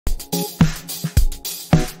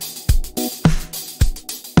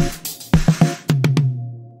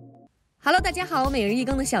大家好，每日一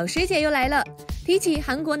更的小师姐又来了。提起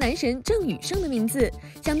韩国男神郑雨盛的名字，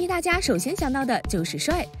想必大家首先想到的就是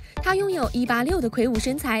帅。他拥有186的魁梧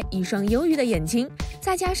身材，一双忧郁的眼睛，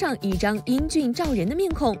再加上一张英俊照人的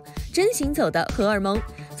面孔，真行走的荷尔蒙。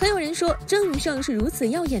曾有人说，郑雨盛是如此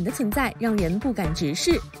耀眼的存在，让人不敢直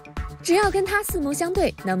视。只要跟他四目相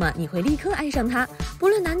对，那么你会立刻爱上他，不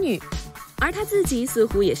论男女。而他自己似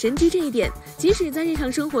乎也深知这一点，即使在日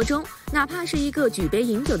常生活中，哪怕是一个举杯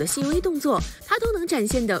饮酒的细微动作，他都能展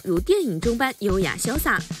现得如电影中般优雅潇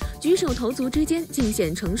洒，举手投足之间尽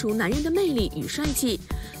显成熟男人的魅力与帅气。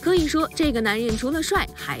可以说，这个男人除了帅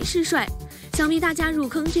还是帅。想必大家入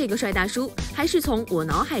坑这个帅大叔，还是从我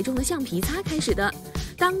脑海中的橡皮擦开始的。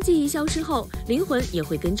当记忆消失后，灵魂也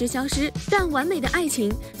会跟之消失，但完美的爱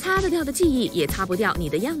情擦得掉的记忆也擦不掉你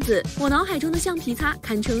的样子。我脑海中的橡皮擦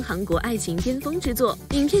堪称韩国爱情巅峰之作。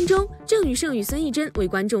影片中，郑雨盛与孙艺珍为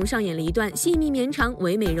观众上演了一段细密绵长、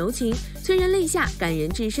唯美柔情、催人泪下、感人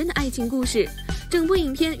至深的爱情故事。整部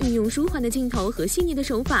影片运用舒缓的镜头和细腻的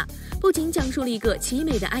手法，不仅讲述了一个凄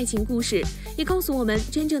美的爱情故事，也告诉我们，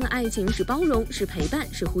真正的爱情是包容，是陪伴，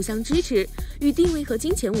是互相支持，与地位和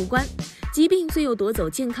金钱无关。疾病虽有夺走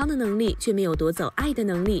健康的能力，却没有夺走爱的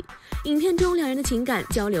能力。影片中两人的情感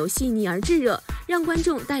交流细腻而炙热，让观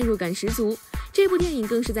众代入感十足。这部电影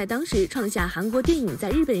更是在当时创下韩国电影在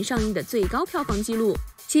日本上映的最高票房纪录，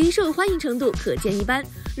其受欢迎程度可见一斑。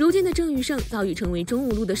如今的郑雨盛早已成为中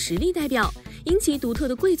五路的实力代表，因其独特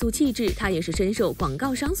的贵族气质，他也是深受广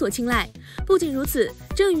告商所青睐。不仅如此，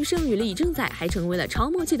郑雨盛与李正宰还成为了超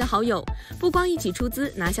默契的好友，不光一起出资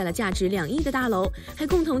拿下了价值2亿的大楼，还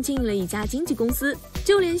共同经营了一家经纪公司。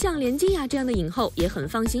就连像连金雅这样的影后也很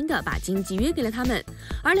放心的把经纪约给了他们。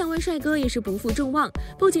而两位帅哥也是不负众望，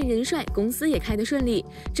不仅人帅，公司也开得顺利，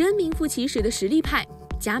真名副其实的实力派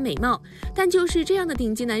加美貌。但就是这样的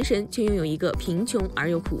顶级男神，却拥有一个贫穷而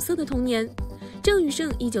又苦涩的童年。郑雨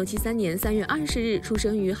盛1973年3月20日出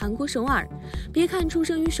生于韩国首尔。别看出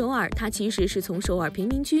生于首尔，他其实是从首尔贫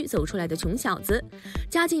民区走出来的穷小子。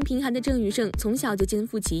家境贫寒的郑雨盛从小就肩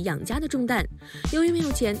负起养家的重担。由于没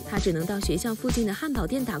有钱，他只能到学校附近的汉堡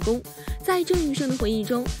店打工。在郑雨盛的回忆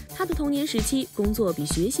中，他的童年时期工作比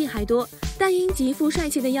学习还多，但因极富帅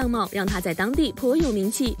气的样貌，让他在当地颇有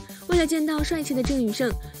名气。为了见到帅气的郑雨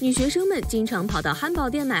盛，女学生们经常跑到汉堡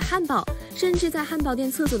店买汉堡，甚至在汉堡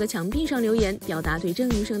店厕所的墙壁上留言，表达对郑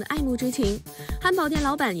雨盛的爱慕之情。汉堡店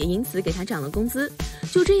老板也因此给他涨了工资。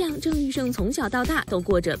就这样，郑雨盛从小到大都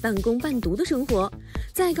过着半工半读的生活。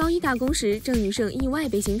在高一打工时，郑雨盛意外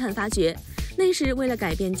被星探发掘。那时，为了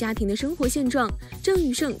改变家庭的生活现状，郑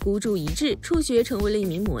雨盛孤注一掷，辍学成为了一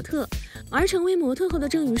名模特。而成为模特后的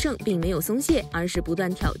郑雨盛并没有松懈，而是不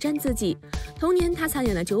断挑战自己。同年，他参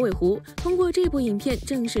演了《九尾狐》，通过这部影片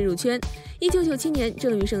正式入圈。1997年，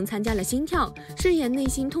郑雨盛参加了《心跳》，饰演内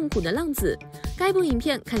心痛苦的浪子。该部影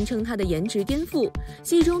片堪称他的颜值颠覆，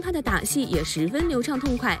戏中他的打戏也十分流畅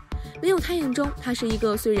痛快。没有太阳中，他是一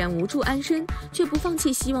个虽然无处安身，却不放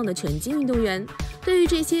弃希望的拳击运动员。对于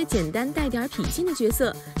这些简单带点痞性的角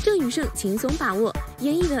色，郑雨盛轻松把握，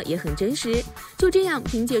演绎的也很真实。就这样，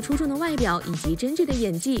凭借出众的外表以及真挚的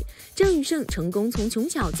演技，郑雨盛成功从穷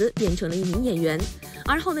小子变成了一名演员。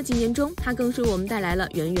而后的几年中，他更是我们带来了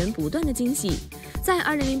源源不断的惊喜。在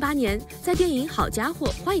2008年，在电影《好家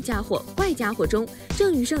伙、坏家伙、怪家伙》中，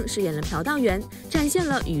郑雨盛饰演了朴道元，展现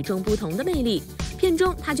了与众不同的魅力。片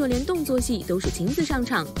中，他就连动作戏都是亲自上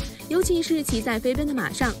场，尤其是骑在飞奔的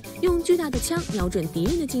马上，用巨大的枪瞄准敌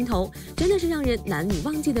人的镜头，真的是让人难以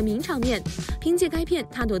忘记的名场面。凭借该片，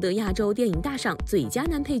他夺得亚洲电影大赏最佳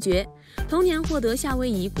男配角，同年获得夏威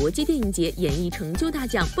夷国际电影节演艺成就大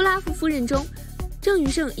奖。布拉夫夫人中，郑雨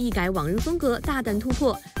盛一改往日风格，大胆突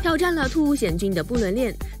破，挑战了突兀险峻的不伦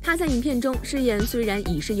恋。他在影片中饰演虽然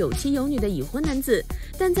已是有妻有女的已婚男子，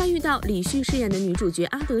但在遇到李旭饰演的女主角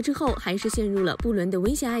阿德之后，还是陷入了不伦的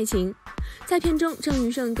危险爱情。在片中，郑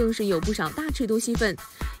雨盛更是有不少大尺度戏份，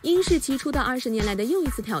因是其出道20年来的又一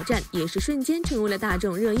次挑战，也是瞬间成为了大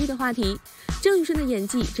众热议的话题。郑雨盛的演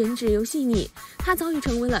技真挚又细腻，他早已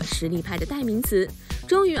成为了实力派的代名词。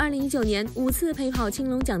终于2019年5次陪跑青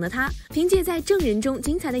龙奖的他，凭借在《证人》中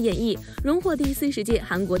精彩的演绎，荣获第40届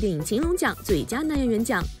韩国电影青龙奖最佳男演员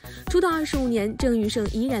奖。出道25年，郑雨盛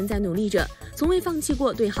依然在努力着，从未放弃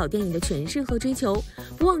过对好电影的诠释和追求，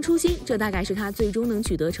不忘初心，这大概是他最终能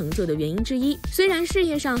取得成就的原因之一。虽然事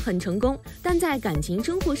业上很成功，但在感情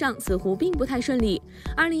生活上似乎并不太顺利。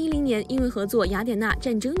2010年，因为合作雅典娜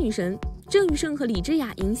战争女神，郑雨盛和李智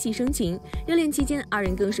雅因戏生情，热恋期间二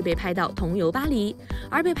人更是被拍到同游巴黎。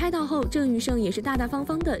而被拍到后，郑雨盛也是大大方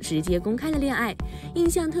方的直接公开了恋爱。印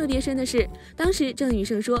象特别深的是，当时郑雨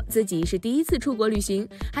盛说自己是第一次出国旅行，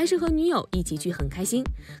还是和女友一起去，很开心。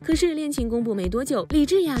可是恋情公布没多久，李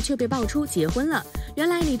智雅却被爆出结婚了。原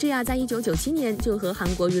来李智雅在1997年就和韩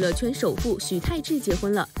国娱乐圈首富许泰智结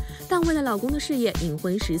婚了，但为了老公的事业隐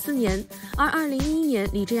婚14年。而2011年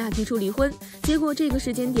李智雅提出离婚，结果这个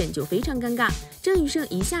时间点就非常尴尬，郑雨盛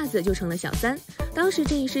一下子就成了小三。当时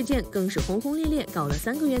这一事件更是轰轰烈烈，搞了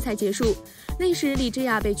3个月才结束。那时李智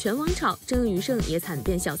雅被全网炒，郑雨盛也惨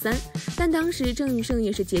变小三，但当时郑雨盛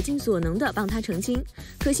也是竭尽所能的帮他澄清，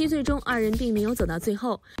可惜最终二人并没有走到最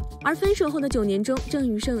后。而分手后的9年中，郑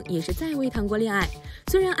雨盛也是再未谈过恋爱。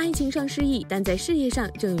虽然爱情上失意，但在事业上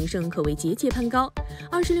郑雨盛可谓节节攀高。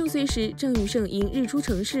26岁时，郑雨盛因日出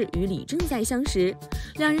城市与李正宰相识，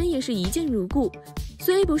两人也是一见如故。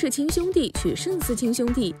虽不是亲兄弟，却胜似亲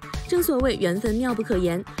兄弟。正所谓缘分妙不可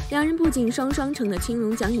言，两人不仅双双成了青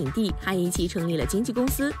龙奖影帝，还一起成立了经纪公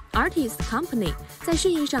司 Artist Company， 在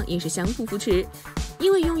事业上也是相互扶持。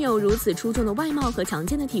因为拥有如此出众的外貌和强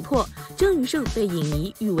健的体魄，郑雨盛被影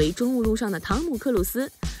迷誉为中物路上的汤姆克鲁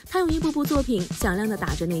斯。他用一部部作品响亮地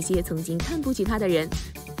打着那些曾经看不起他的人，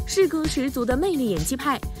是个十足的魅力演技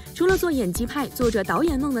派。除了做演技派，做着导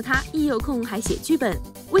演梦的他，一有空还写剧本。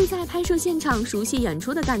为在拍摄现场熟悉演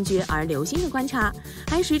出的感觉而留心的观察，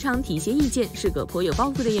还时常提些意见，是个颇有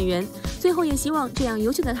抱负的演员。最后也希望这样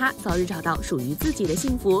优秀的他早日找到属于自己的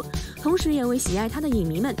幸福，同时也为喜爱他的影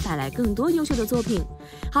迷们带来更多优秀的作品。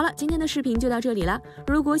好了，今天的视频就到这里了。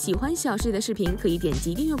如果喜欢小师姐的视频，可以点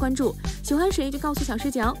击订阅关注。喜欢谁就告诉小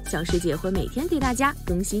师姐哦，小师姐会每天给大家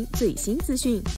更新最新资讯。